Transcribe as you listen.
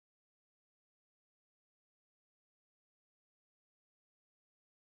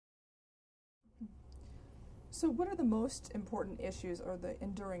So what are the most important issues or the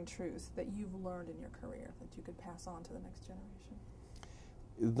enduring truths that you've learned in your career that you could pass on to the next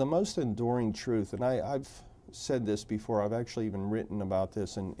generation? The most enduring truth, and I've said this before, I've actually even written about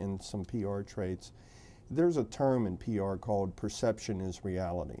this in some PR trades. There's a term in PR called perception is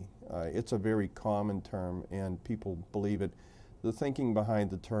reality. It's a very common term and people believe it. The thinking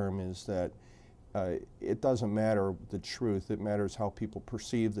behind the term is that it doesn't matter the truth, it matters how people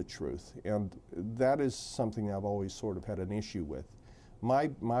perceive the truth. And that is something I've always sort of had an issue with.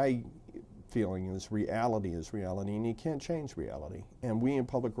 My feeling is reality, and you can't change reality. And we in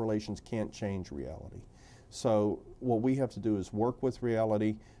public relations can't change reality. So what we have to do is work with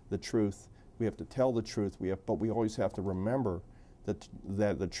reality, the truth. We have to tell the truth, but we always have to remember that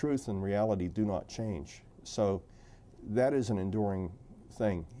the truth and reality do not change. So that is an enduring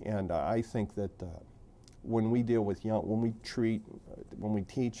thing, and I think that when we deal with when we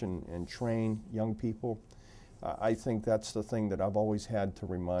teach and train young people, I think that's the thing that I've always had to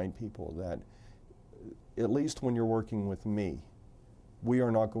remind people, that at least when you're working with me, we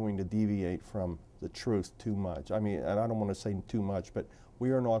are not going to deviate from the truth too much. I mean, and I don't want to say too much, but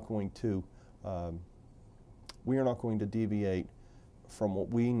we are not going to deviate from what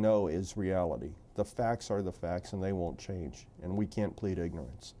we know is reality. The facts are the facts and they won't change, and we can't plead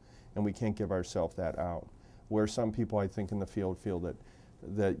ignorance, and we can't give ourselves that out. Where some people, I think, in the field feel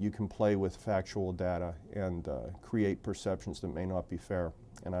that you can play with factual data and create perceptions that may not be fair,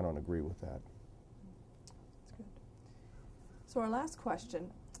 and I don't agree with that. That's good. So our last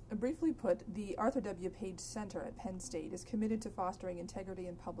question, briefly put, the Arthur W. Page Center at Penn State is committed to fostering integrity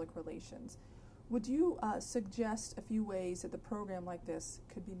in public relations. Would you suggest a few ways that the program like this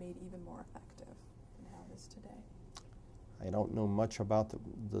could be made even more effective than how it is today? I don't know much about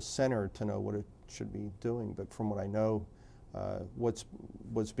the center to know what it should be doing, but from what I know, what's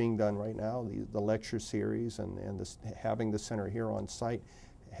being done right now, the lecture series and having the center here on site,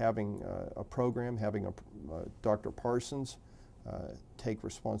 having a program, having Dr. Parsons take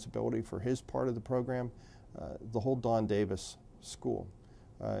responsibility for his part of the program, the whole Don Davis School.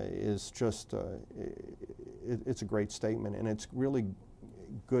 Is just, it's a great statement, and it's really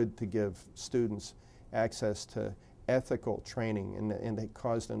good to give students access to ethical training and they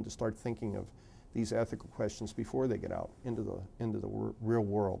cause them to start thinking of these ethical questions before they get out into the real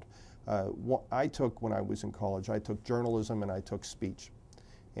world. I took, when I was in college, I took journalism and I took speech.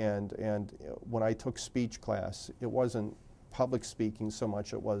 And when I took speech class, it wasn't public speaking so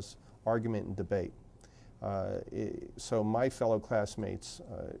much, it was argument and debate. So my fellow classmates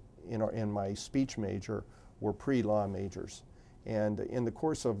in my speech major were pre-law majors. And in the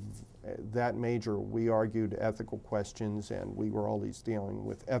course of that major, we argued ethical questions and we were always dealing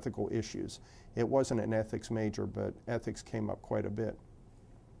with ethical issues. It wasn't an ethics major, but ethics came up quite a bit.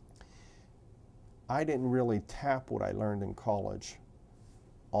 I didn't really tap what I learned in college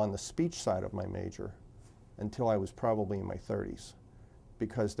on the speech side of my major until I was probably in my 30s.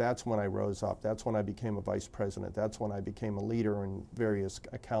 Because that's when I rose up, that's when I became a vice president, that's when I became a leader in various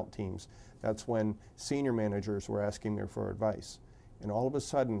account teams, that's when senior managers were asking me for advice. And all of a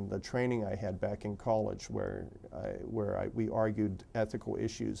sudden, the training I had back in college where we argued ethical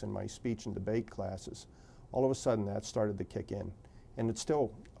issues in my speech and debate classes, all of a sudden that started to kick in. And it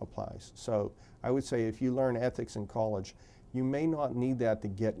still applies. So I would say if you learn ethics in college, you may not need that to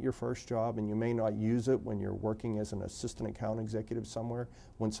get your first job, and you may not use it when you're working as an assistant account executive somewhere,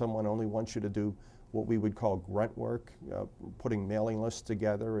 when someone only wants you to do what we would call grunt work, putting mailing lists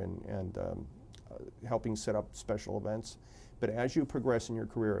together and helping set up special events. But as you progress in your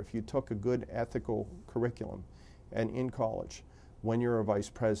career, if you took a good ethical curriculum and in college, when you're a vice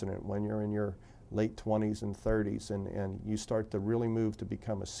president, when you're in your late 20s and 30s, and you start to really move to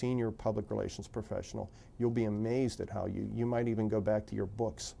become a senior public relations professional, you'll be amazed at how you might even go back to your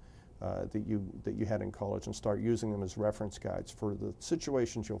books that you had in college and start using them as reference guides for the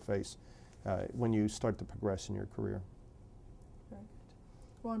situations you'll face when you start to progress in your career. Very good.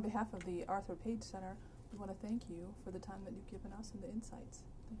 Well, on behalf of the Arthur Page Center, we want to thank you for the time that you've given us and the insights.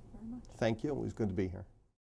 Thank you very much. Thank you. It was good to be here.